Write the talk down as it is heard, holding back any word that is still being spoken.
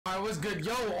Alright, what's good?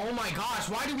 Yo, oh my gosh,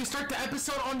 why did we start the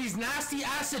episode on these nasty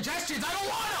ass suggestions? I don't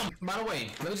want them! By the way,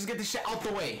 let me just get this shit out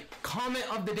the way. Comment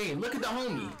of the day. Look at the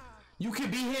homie. You could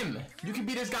be him. You could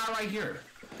be this guy right here.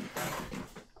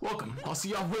 Welcome. I'll see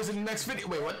y'all boys in the next video.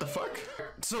 Wait, what the fuck?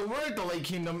 So we're at the Lake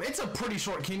Kingdom. It's a pretty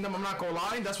short kingdom, I'm not gonna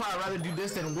lie. That's why I'd rather do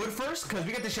this than wood first, because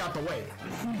we get this shit out the way.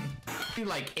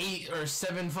 Like 8 or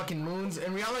 7 fucking moons.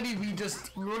 In reality,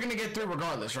 we're gonna get through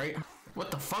regardless, right? What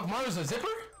the fuck? Mario's a zipper?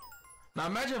 Now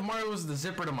imagine if Mario was the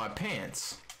zipper to my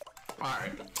pants.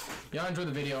 Alright. Y'all enjoyed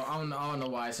the video. I don't know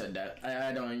why I said that.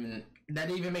 I don't even... That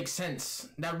didn't even make sense.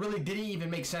 That really didn't even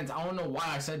make sense. I don't know why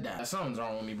I said that. Something's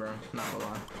wrong with me, bro. Not gonna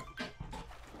lie.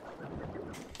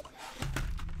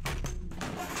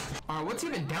 Alright, what's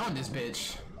even down this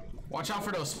bitch? Watch out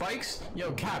for those spikes.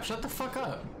 Yo, Cap, shut the fuck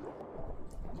up.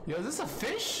 Yo, is this a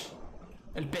fish?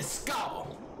 El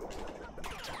pescado.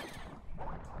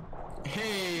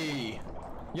 Hey.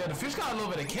 Yo, the fish got a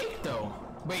little bit of cake, though.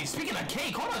 Wait, speaking of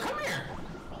cake, hold on, come here.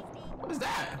 What is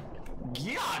that?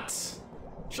 Yacht.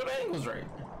 Show the angles right.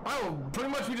 Oh, pretty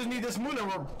much we just need this moon and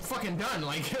we're fucking done.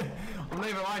 Like, I'm not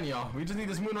even lying to y'all. We just need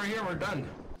this moon right here and we're done.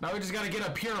 Now we just gotta get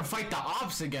up here and fight the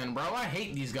ops again, bro. I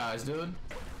hate these guys, dude.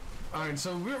 Alright,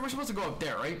 so we're supposed to go up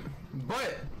there, right?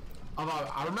 But,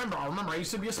 I remember I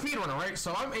used to be a speedrunner, right?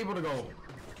 So I'm able to go,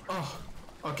 oh.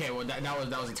 Okay, well, that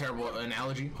was a terrible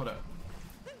analogy. Hold up.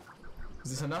 Is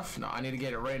this enough? No, I need to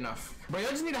get it right enough. Bro, y'all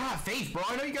just need to have faith, bro.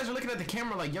 I know you guys are looking at the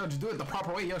camera like, yo, just do it the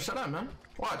proper way. Yo, shut up, man.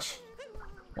 Watch.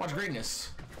 Watch greatness.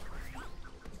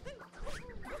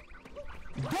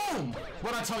 Boom!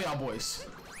 What'd I tell y'all, boys?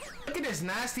 Look at this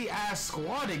nasty ass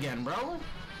squad again, bro.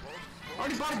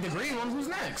 Already bought the green one. Who's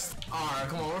next? Alright,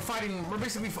 come on. We're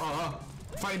basically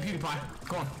fighting PewDiePie.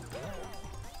 Come on.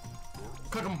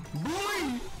 Cook him.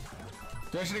 Boy!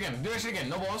 Do that shit again. Do that shit again.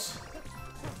 No balls.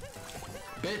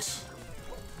 Bitch.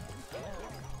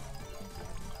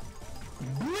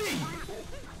 Boy!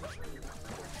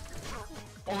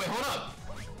 Oh wait, hold up.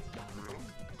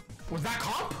 Was that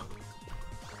comp?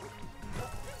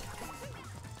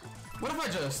 What if I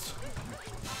just...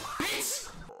 Bitch!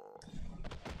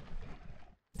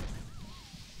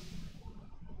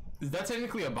 Is that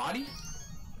technically a body?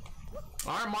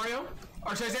 Alright, Mario.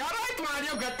 Or should I say, alright,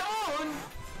 Mario, get on!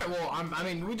 Well, I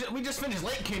mean, we just finished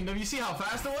Lake Kingdom. You see how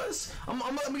fast it was? I'm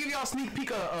gonna give y'all a sneak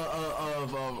peek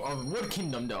of Wood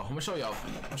Kingdom, though. I'm gonna show y'all.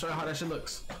 I'll show you how that shit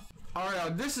looks.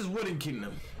 Alright, this is Wooden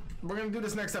Kingdom. We're gonna do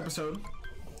this next episode.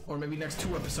 Or maybe next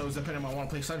 2 episodes, depending on if I want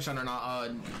to play Sunshine or not,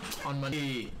 on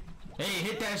Monday. Hey,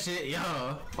 hit that shit, yo.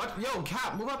 What? Yo,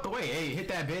 Cap, move out the way. Hey, hit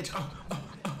that bitch.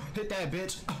 Hit that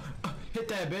bitch. Hit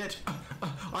that bitch.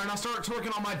 Alright, now start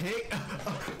twerking on my dick.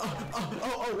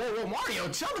 Whoa, Mario,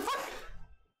 chill the fuck.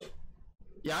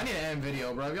 Yeah, I need to end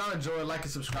video, bro. If y'all enjoy, like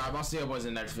and subscribe. I'll see you boys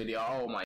in the next video. Oh my.